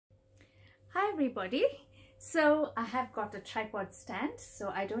everybody. So I have got a tripod stand so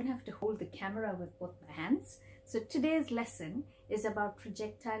I don't have to hold the camera with both my hands. So today's lesson is about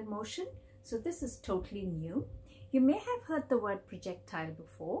projectile motion. So this is totally new. You may have heard the word projectile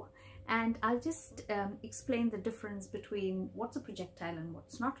before, and I'll just explain the difference between what's a projectile and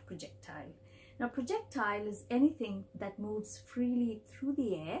what's not a projectile. Now, projectile is anything that moves freely through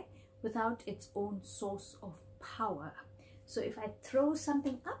the air without its own source of power. So if I throw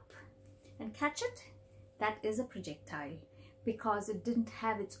something up and catch it, that is a projectile because it didn't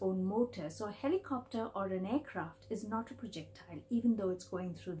have its own motor. So a helicopter or an aircraft is not a projectile even though it's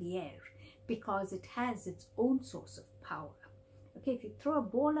going through the air, because it has its own source of power. Okay, if you throw a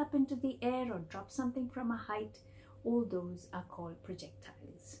ball up into the air or drop something from a height, all those are called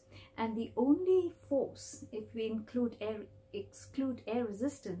projectiles. And the only force, if we exclude air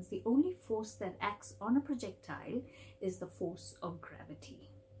resistance, the only force that acts on a projectile is the force of gravity.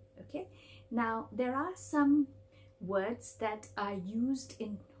 Okay, now there are some words that are used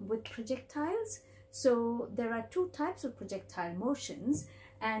with projectiles. So there are two types of projectile motions,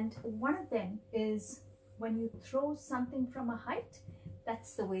 and one of them is when you throw something from a height,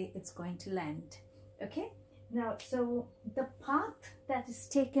 that's the way it's going to land. Okay, now so the path that is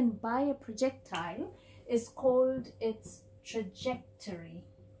taken by a projectile is called its trajectory.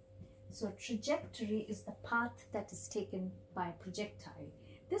 So trajectory is the path that is taken by a projectile.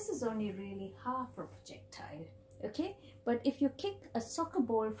 This is only really half a projectile, okay? But if you kick a soccer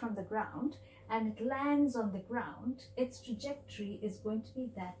ball from the ground and it lands on the ground, its trajectory is going to be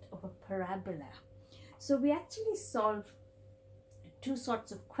that of a parabola. So we actually solve two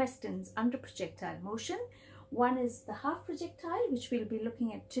sorts of questions under projectile motion. One is the half projectile, which we'll be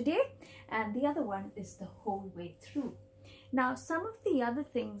looking at today, and the other one is the whole way through. Now, some of the other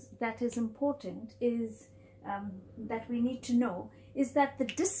things that is important is that we need to know is that the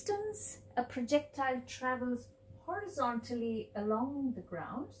distance a projectile travels horizontally along the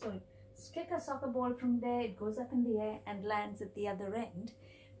ground. So kick a soccer ball from there, it goes up in the air and lands at the other end.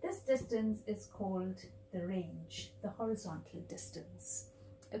 This distance is called the range, the horizontal distance.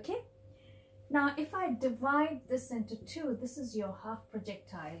 Okay. Now, if I divide this into two, this is your half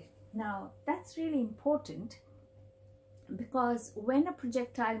projectile. Now, that's really important because when a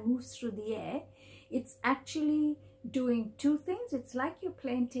projectile moves through the air, it's actually doing two things. It's like your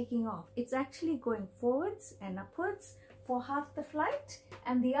plane taking off. It's actually going forwards and upwards for half the flight,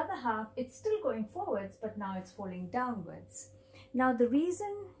 and the other half, it's still going forwards, but now it's falling downwards. Now, the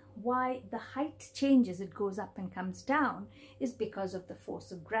reason why the height changes, it goes up and comes down, is because of the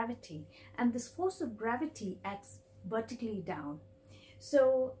force of gravity. And this force of gravity acts vertically down.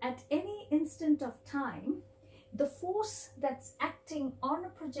 So at any instant of time, the force that's acting on a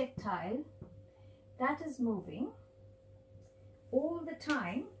projectile that is moving all the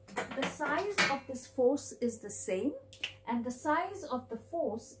time, the size of this force is the same, and the size of the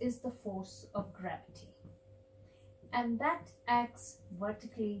force is the force of gravity. And that acts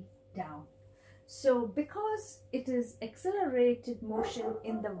vertically down. So because it is accelerated motion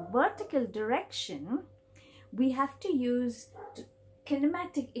in the vertical direction, we have to use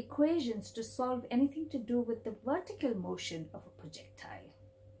kinematic equations to solve anything to do with the vertical motion of a projectile.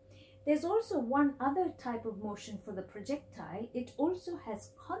 There's also one other type of motion for the projectile. It also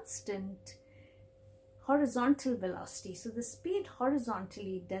has constant horizontal velocity. So the speed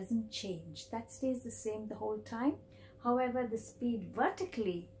horizontally doesn't change. That stays the same the whole time. However, the speed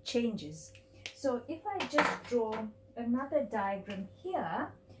vertically changes. So if I just draw another diagram here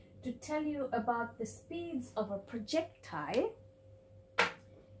to tell you about the speeds of a projectile,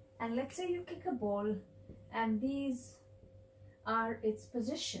 and let's say you kick a ball and these are its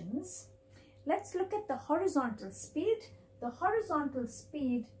positions. Let's look at the horizontal speed. The horizontal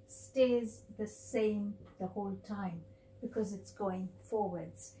speed stays the same the whole time because it's going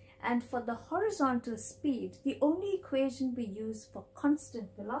forwards. And for the horizontal speed, the only equation we use for constant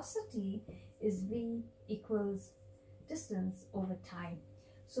velocity is v equals distance over time.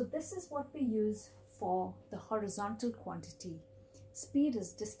 So this is what we use for the horizontal quantity. Speed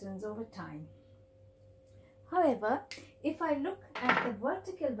is distance over time. However, if I look at the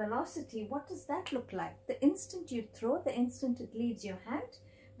vertical velocity, what does that look like? The instant you throw, the instant it leaves your hand,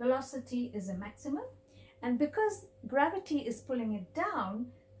 velocity is a maximum. And because gravity is pulling it down,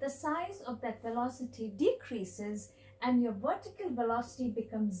 the size of that velocity decreases and your vertical velocity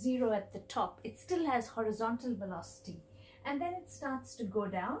becomes zero at the top. It still has horizontal velocity. And then it starts to go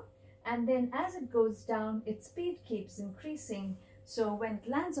down. And then as it goes down, its speed keeps increasing. So when it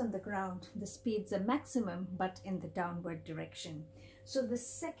lands on the ground, the speed's a maximum, but in the downward direction. So the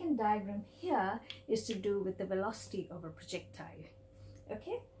second diagram here is to do with the velocity of a projectile.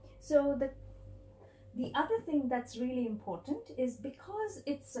 Okay, so the The other thing that's really important is because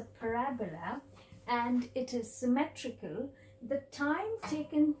it's a parabola and it is symmetrical, the time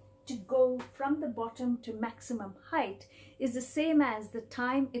taken to go from the bottom to maximum height is the same as the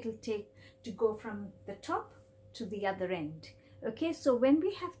time it'll take to go from the top to the other end. Okay, so when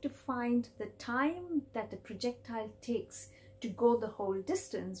we have to find the time that a projectile takes to go the whole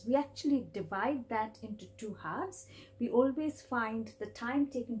distance, we actually divide that into two halves. We always find the time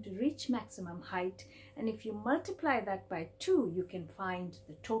taken to reach maximum height, and if you multiply that by 2, you can find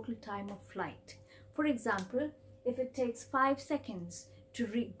the total time of flight. For example, if it takes 5 seconds to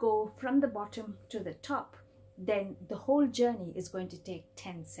go from the bottom to the top, then the whole journey is going to take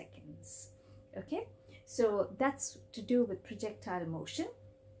 10 seconds. Okay, so that's to do with projectile motion.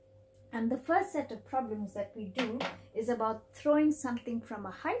 And the first set of problems that we do is about throwing something from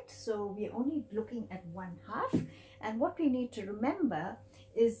a height. So we're only looking at 1/2. And what we need to remember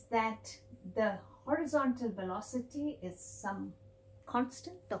is that the horizontal velocity is some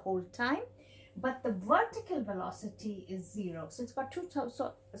constant the whole time, but the vertical velocity is 0. So it's got two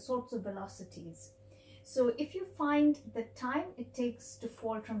sorts of velocities. So if you find the time it takes to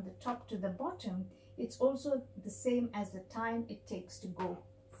fall from the top to the bottom, it's also the same as the time it takes to go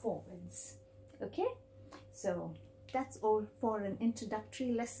forwards. Okay, so that's all for an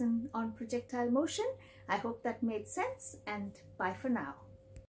introductory lesson on projectile motion. I hope that made sense, and bye for now.